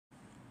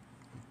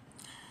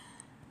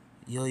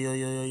Yo,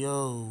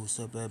 what's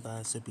up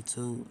everybody? It's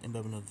P2 and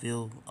back in the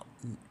Ville.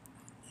 I'm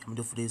gonna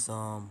do for this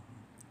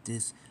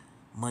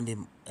Monday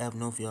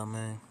afternoon for y'all,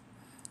 man.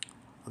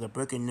 I got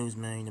breaking news,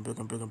 man.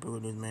 Breaking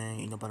news,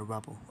 man. About the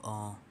rapper,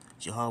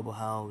 Herbo,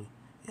 how,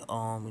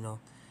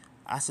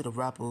 I said the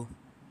rapper,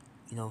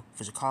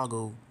 for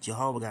Chicago,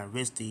 Jehovah got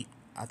arrested.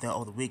 I think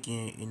over the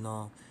weekend,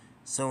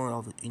 somewhere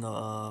over,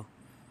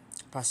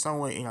 probably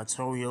somewhere in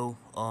Ontario,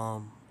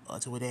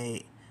 to where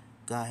they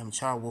got him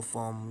charged with,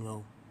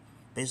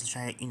 basically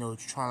trying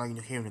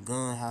carry the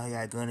gun, how he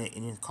got a gun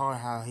in his car,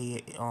 how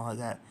he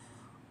got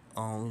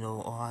how he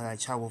got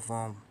trouble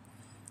from.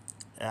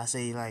 I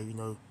say trying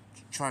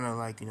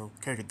to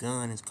carry the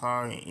gun in his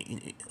car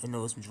and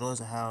some drugs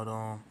and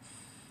how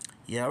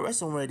I read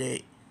somewhere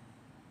that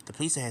the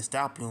police had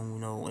stopped him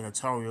in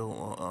Ontario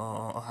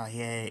how he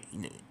had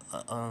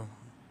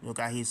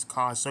got his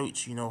car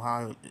searched,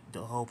 how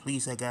the whole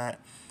police had got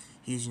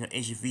his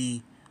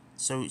HUV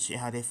search and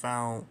how they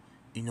found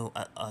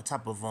a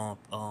type of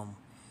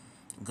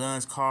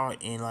guns, car,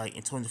 and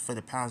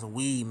 250 pounds of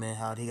weed, man.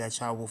 How they got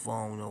charged with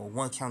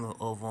one count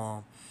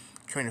of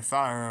carrying a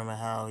firearm, and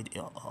how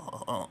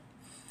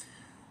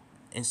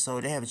and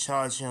so they haven't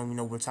charged him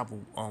with type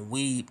of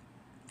weed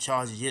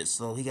charges yet.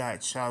 So he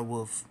got charged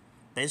with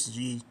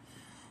basically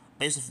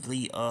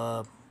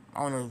I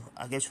don't know,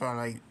 I guess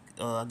trying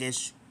I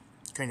guess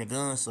carrying a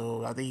gun.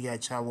 So I think he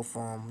got charged with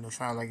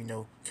trying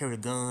to carry a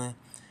gun,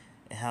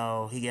 and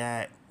how he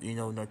got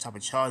no type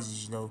of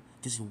charges,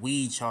 just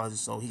weed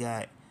charges. So he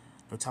got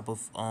no type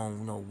of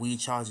weed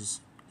charges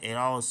at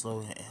all.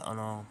 So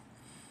I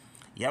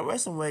read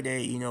somewhere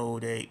that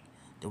that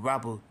the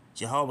rapper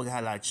Jehovah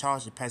got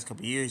charged the past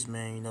couple years,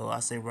 man. I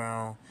say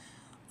around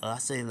I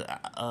say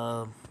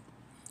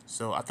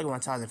so I think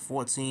around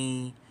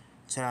 2014,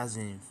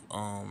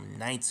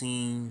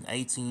 2019,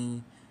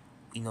 18,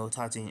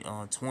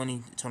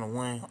 2020,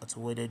 21, to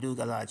where they do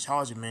got a lot of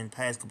charges, man, the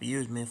past couple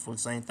years, man, for the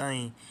same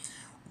thing.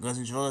 Guns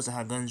and drugs, and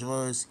how guns and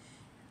drugs,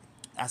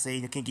 I say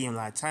you can't give him a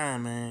lot of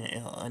time, man.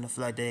 And I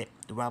feel like that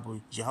the rapper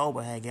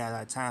Jehovah had got a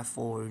lot of time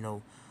for,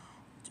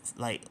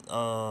 like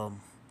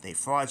they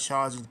fraud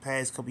charges the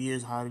past couple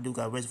years. How they do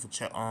got arrested for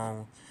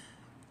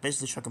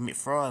basically trying to commit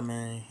fraud,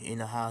 man.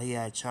 How he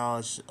had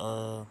charged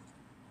Mr.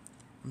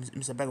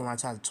 Back around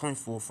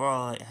 2024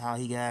 fraud. How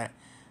he got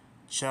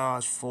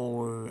charged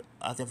for,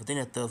 I think, for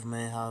dinner theft,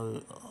 man.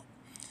 How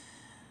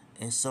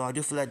and so I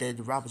do feel like that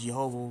the rapper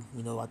Jehovah,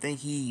 I think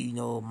he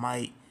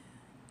might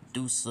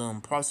do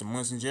probably some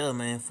months in jail,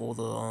 man, for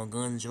the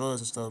guns and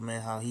drugs and stuff,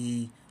 man. How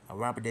he a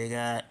rapper that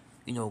got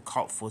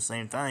caught for the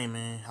same thing,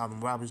 man. How the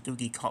rappers do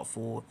get caught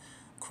for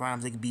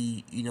crimes that could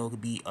be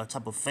a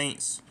type of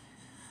offense.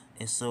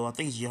 And so I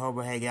think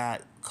Jehovah had got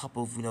a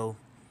couple of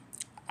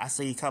I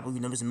say a couple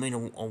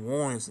misdemeanor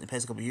warrants in the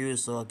past couple of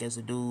years. So I guess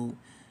the dude,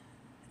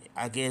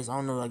 I guess I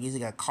don't know, I guess he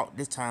got caught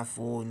this time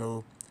for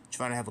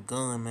trying to have a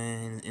gun,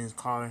 man, in his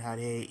car, and how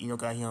they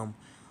got him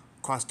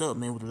crossed up,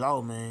 man, with the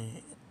law,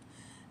 man.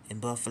 And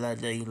but I feel like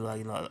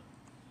that,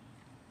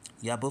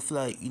 yeah, but I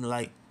feel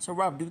like some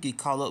rappers do get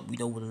caught up, with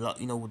the law,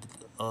 with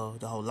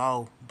the whole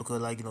law,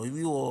 because if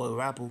you are a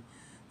rapper,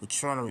 but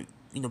trying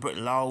to break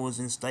the laws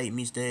in the state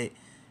means that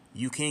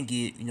you can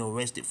get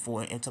arrested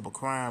for any type of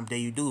crime that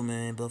you do,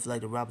 man. But I feel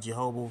like the rapper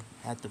Jehovah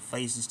had to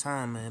face his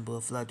time, man. But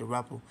I feel like the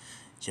rapper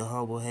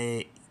Jehovah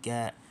had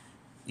got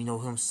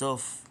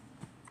himself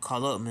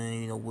caught up,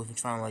 man. With him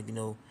trying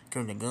to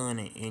carry the gun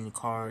in the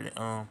car.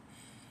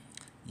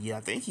 Yeah,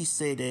 I think he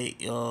said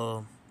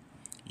that.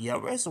 Yeah, I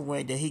read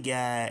somewhere that he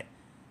got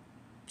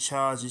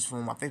charges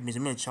from, I think,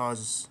 misdemeanor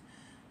charges.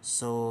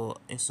 So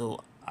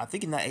I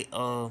think in that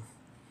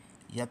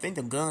yeah, I think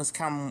the guns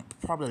kind of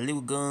probably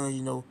illegal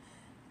guns,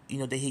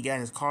 that he got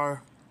in his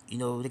car. They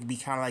could be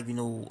kind of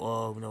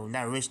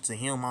not rich to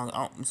him.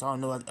 So I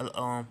don't know.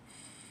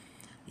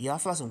 Yeah, I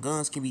feel like some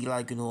guns can be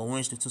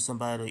unregistered to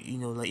somebody.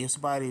 Like if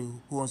somebody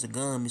who owns a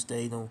gun,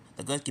 mistake, the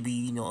guns can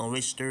be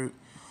unregistered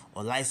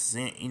or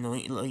licensed.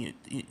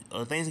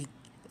 Things.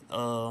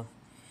 Uh,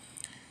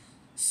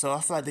 so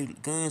I feel like the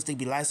guns they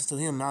be licensed to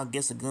him. And I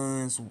guess the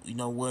guns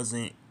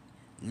wasn't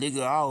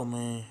legal at all,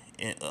 man.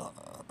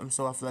 And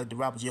so I feel like the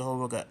rapper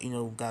Jehovah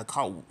got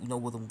caught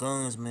with them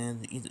guns, man.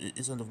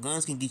 So the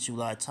guns can get you a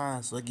lot of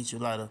time, so it get you a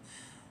lot of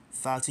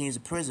 5 years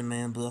of prison,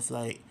 man. But I feel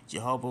like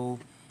Jehovah,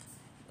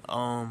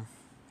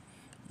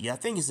 yeah, I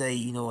think it's a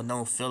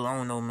known fellow. I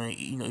don't know, man.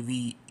 If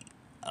he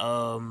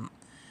and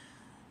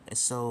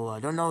so I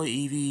don't know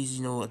if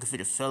he's a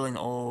convicted felon,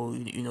 or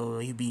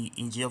he'd be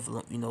in jail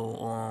for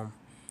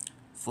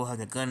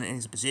having a gun in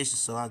his possession.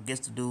 So I guess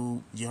the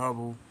dude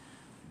Jehovah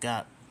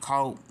got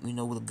caught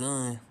with a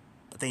gun.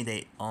 I think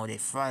that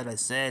Friday,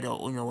 Saturday,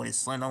 or or that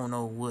Sunday. I don't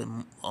know what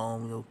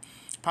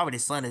probably the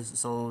Sunday.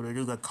 So the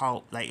dude got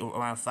caught like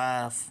around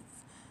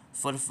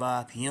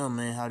 5:45 p.m.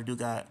 Man, how the dude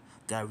got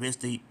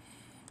arrested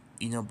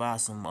by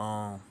some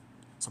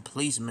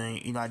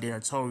policemen, out there in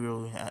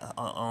Ontario.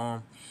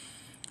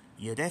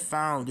 Yeah, they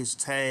found this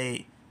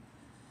tag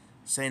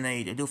saying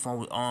they do phone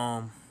with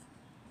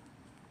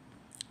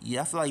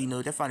yeah, I feel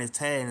like they found his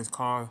tag in his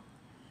car,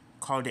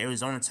 called the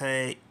Arizona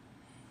tag.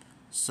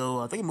 So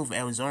I think he moved from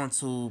Arizona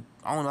to,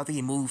 I don't know. I think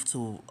he moved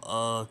to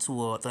I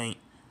think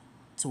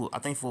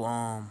for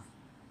I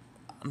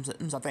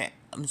think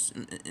I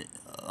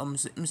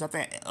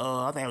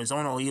think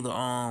Arizona or either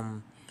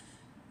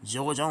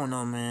Georgia. I don't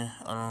know,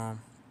 man.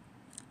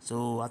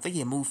 So I think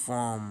he moved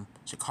from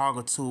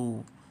Chicago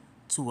to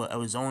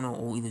Arizona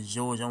or either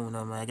Georgia. I don't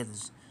know, man. I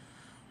guess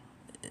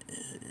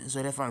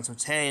so they found some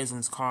tags in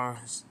his car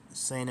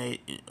saying that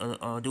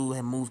dude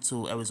had moved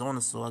to Arizona.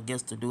 So I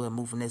guess the dude had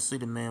moved from that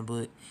city, man.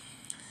 But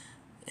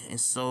and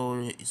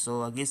so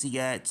I guess he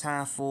got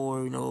time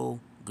for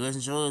guns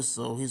and drugs.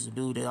 So he's a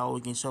dude that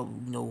always gets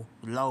trouble,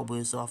 with law.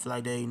 But so I feel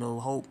like they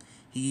hope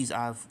he's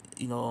out.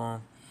 Yeah,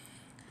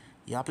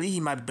 I believe he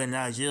might have been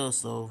out of jail.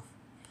 So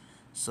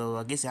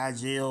I guess out of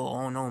jail.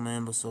 I don't know,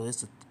 man. But so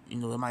it's it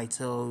might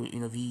tell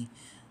if he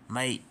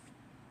might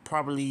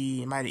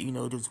probably might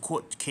there's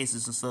court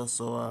cases and stuff.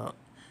 So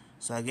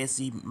I guess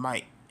he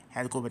might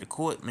have to go back to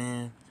court,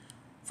 man,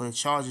 for the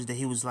charges that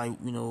he was like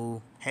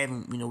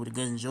having with the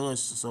guns and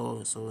drugs.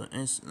 So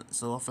I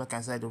feel like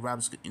I said the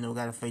rappers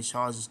got to face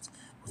charges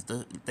with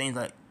the things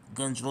like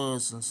gun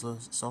drugs and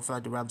stuff. So I feel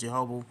like the rapper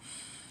Herbo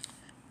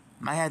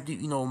might have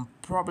to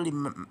probably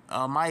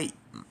might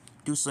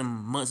do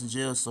some months in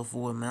jail so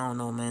forth, man. I don't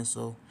know, man.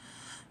 So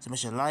make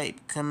sure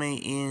like,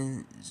 comment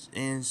in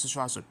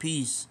subscribe for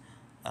peace.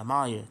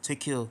 Amaya, take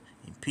care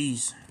and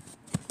peace.